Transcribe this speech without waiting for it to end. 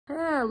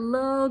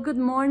Hello, good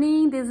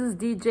morning. This is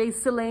DJ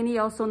Sileni,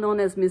 also known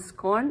as Miss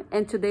Corn,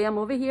 and today I'm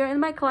over here in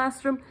my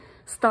classroom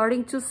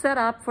starting to set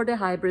up for the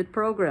hybrid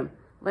program.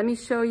 Let me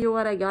show you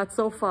what I got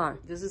so far.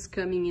 This is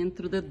coming in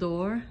through the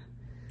door.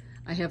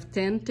 I have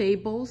 10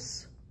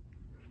 tables.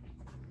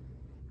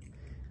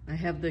 I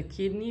have the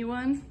kidney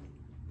one.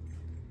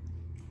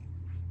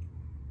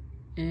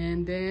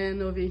 And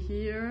then over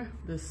here,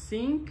 the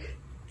sink,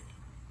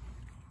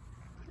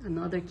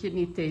 another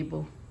kidney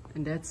table,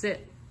 and that's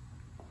it.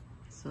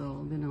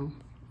 So, you know,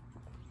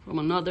 from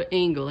another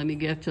angle, let me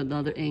get to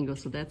another angle.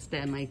 So that's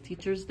that, my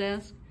teacher's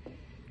desk,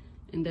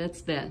 and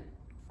that's that.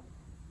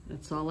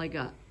 That's all I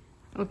got.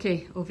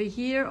 Okay, over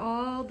here,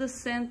 all the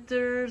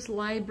centers,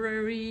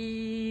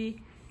 library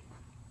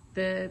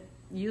that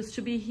used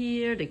to be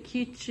here, the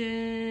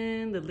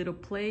kitchen, the little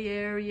play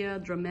area,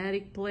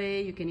 dramatic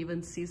play. You can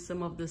even see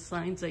some of the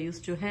signs I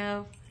used to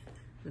have,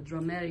 the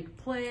dramatic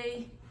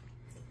play,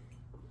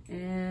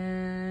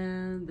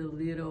 and the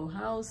little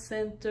house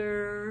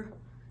center.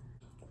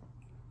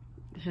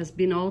 Has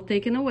been all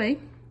taken away.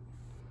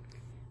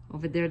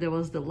 Over there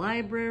was the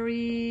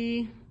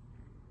library,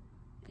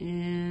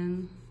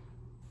 and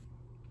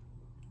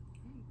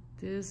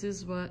this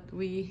is what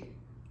we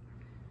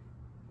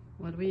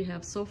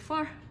have so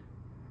far.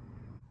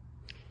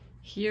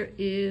 Here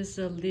is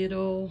a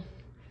little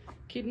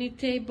kidney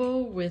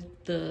table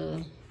with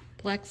the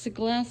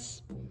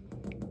plexiglass.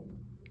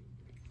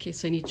 Okay,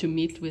 so I need to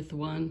meet with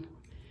one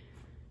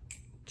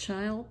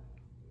child.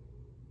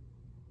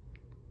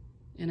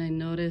 And I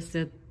noticed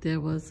that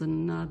there's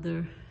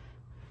another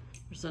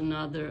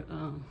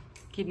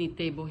kidney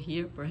table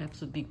here.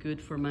 Perhaps would be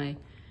good for my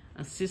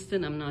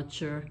assistant. I'm not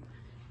sure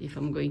if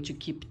I'm going to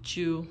keep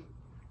 2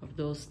 of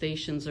those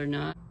stations or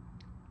not.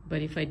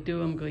 But if I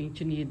do, I'm going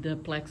to need the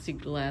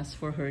plexiglass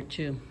for her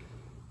too.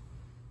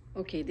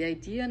 Okay, the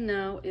idea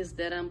now is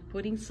that I'm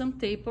putting some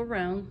tape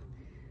around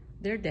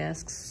their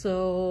desks.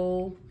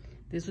 So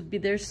this would be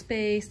their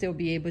space. They'll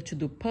be able to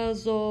do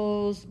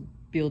puzzles,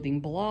 building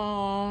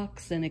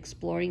blocks, and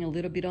exploring a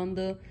little bit on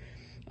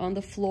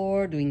the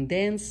floor, doing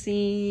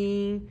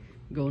dancing,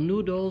 go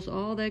noodles,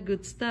 all that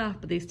good stuff,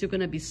 but they're still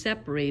gonna be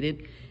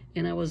separated.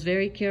 And I was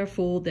very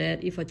careful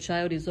that if a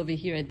child is over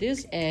here at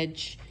this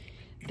edge,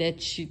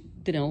 that she,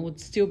 you know, would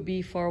still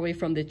be far away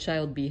from the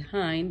child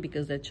behind,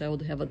 because that child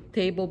would have a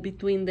table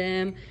between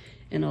them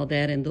and all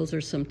that. And those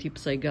are some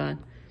tips I got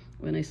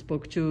when I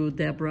spoke to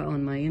Deborah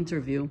on my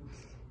interview,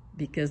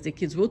 because the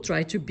kids will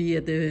try to be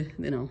at the,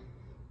 you know,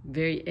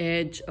 very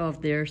edge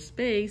of their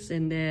space,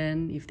 and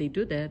then if they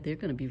do that, they're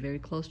going to be very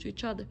close to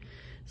each other.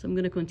 So I'm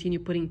going to continue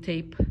putting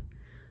tape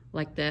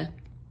like that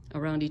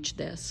around each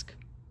desk.